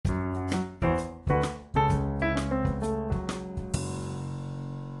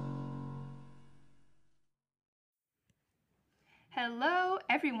Hello,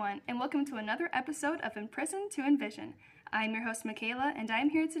 everyone, and welcome to another episode of Imprisoned to Envision. I'm your host, Michaela, and I'm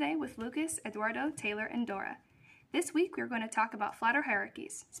here today with Lucas, Eduardo, Taylor, and Dora. This week, we're going to talk about flatter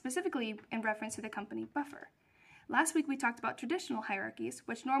hierarchies, specifically in reference to the company Buffer. Last week, we talked about traditional hierarchies,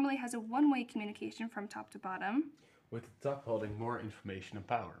 which normally has a one-way communication from top to bottom, with the top holding more information and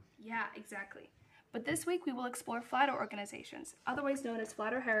power. Yeah, exactly. But this week, we will explore flatter organizations, otherwise known as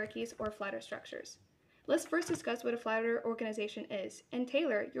flatter hierarchies or flatter structures. Let's first discuss what a flatter organization is. And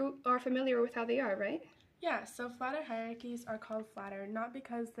Taylor, you are familiar with how they are, right? Yeah, so flatter hierarchies are called flatter not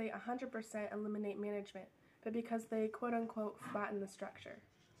because they 100% eliminate management, but because they quote-unquote flatten the structure.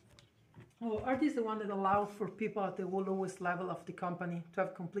 Oh, are these the ones that allow for people at the lowest level of the company to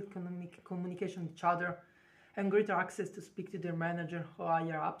have complete communication with each other and greater access to speak to their manager or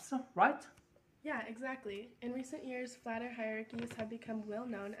higher ups, right? Yeah, exactly. In recent years, flatter hierarchies have become well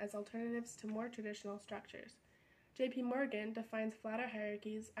known as alternatives to more traditional structures. J.P. Morgan defines flatter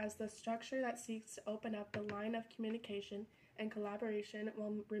hierarchies as the structure that seeks to open up the line of communication and collaboration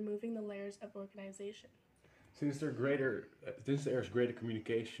while removing the layers of organization. Since there's greater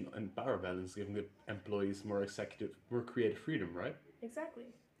communication and power balance, giving the employees more creative freedom, right?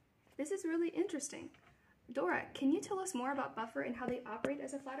 Exactly. This is really interesting. Dora, can you tell us more about Buffer and how they operate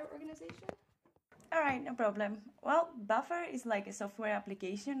as a flatter organization? Alright, no problem. Well, Buffer is like a software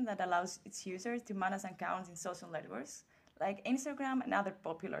application that allows its users to manage accounts in social networks, like Instagram and other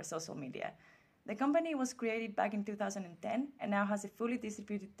popular social media. The company was created back in 2010 and now has a fully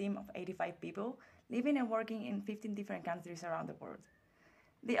distributed team of 85 people, living and working in 15 different countries around the world.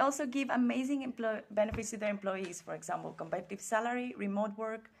 They also give amazing benefits to their employees, for example, competitive salary, remote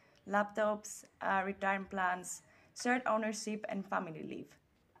work, laptops, retirement plans, shared ownership, and family leave.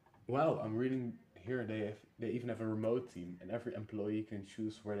 Well, I'm reading here they even have a remote team, and every employee can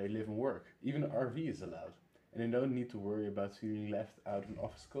choose where they live and work. Even an RV is allowed, and they don't need to worry about feeling left out in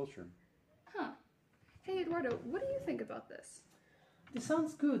office culture. Huh. Hey, Eduardo, what do you think about this? This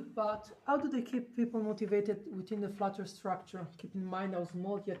sounds good, but how do they keep people motivated within the flatter structure? Keep in mind how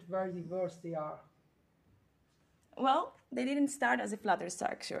small yet very diverse they are. Well, they didn't start as a flatter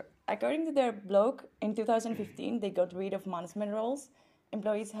structure. According to their blog, in 2015, they got rid of management roles.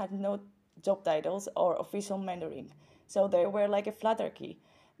 Employees had no job titles or official mentoring, so they were like a flatterarchy.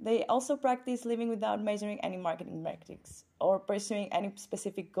 They also practiced living without measuring any marketing metrics or pursuing any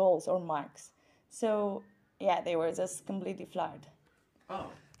specific goals or marks. So, yeah, they were just completely flat.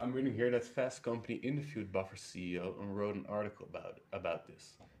 Oh, I'm reading here that Fast Company interviewed Buffer's CEO and wrote an article about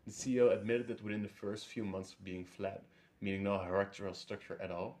this. The CEO admitted that within the first few months of being flat, meaning no hierarchical structure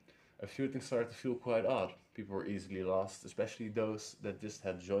at all, a few things started to feel quite odd. People were easily lost, especially those that just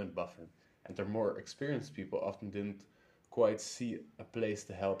had joined Buffer. And their more experienced people often didn't quite see a place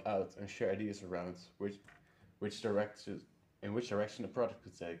to help out and share ideas around in which direction the product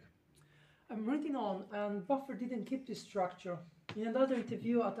could take. I'm reading on, and Buffer didn't keep this structure. In another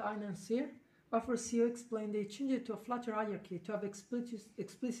interview at INC, Buffer CEO explained they changed it to a flatter hierarchy to have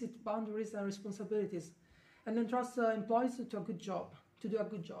explicit boundaries and responsibilities, and then trust employees to do a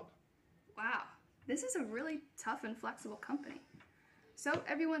good job. Wow, this is a really tough and flexible company. So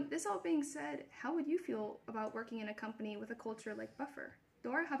everyone, this all being said, how would you feel about working in a company with a culture like Buffer?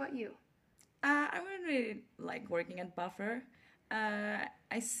 Dora, how about you? I would really like working at Buffer.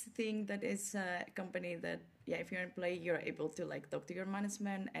 I think that it's a company that, yeah, if you're an employee, you're able to like talk to your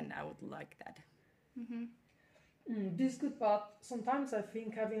management, and I would like that. This is good, but sometimes I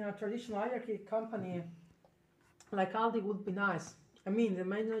think having a traditional hierarchy company like Aldi would be nice. I mean, the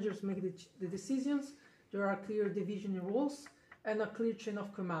managers make the decisions, there are clear division roles, and a clear chain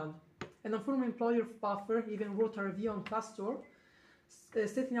of command. And a former employer of Buffer even wrote a review on Glassdoor,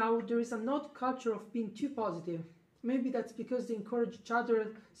 stating how there is an odd culture of being too positive. Maybe that's because they encourage each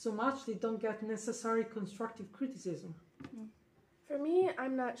other so much they don't get necessary constructive criticism. For me,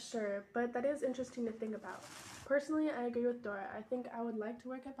 I'm not sure, but that is interesting to think about. Personally, I agree with Dora. I think I would like to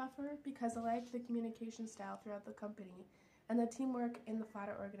work at Buffer because I like the communication style throughout the company and the teamwork in the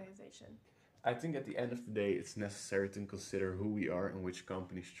flatter organization. I think at the end of the day, it's necessary to consider who we are and which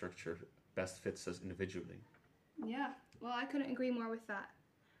company structure best fits us individually. Yeah, well, I couldn't agree more with that.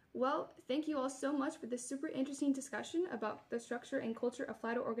 Well, thank you all so much for this super interesting discussion about the structure and culture of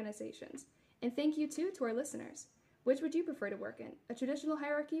flatter organizations. And thank you too to our listeners. Which would you prefer to work in, a traditional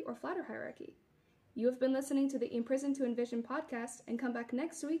hierarchy or flatter hierarchy? You have been listening to the Imprisoned to Envision podcast, and come back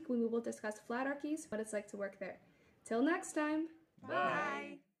next week when we will discuss flatarchies, what it's like to work there. Till next time.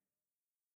 Bye.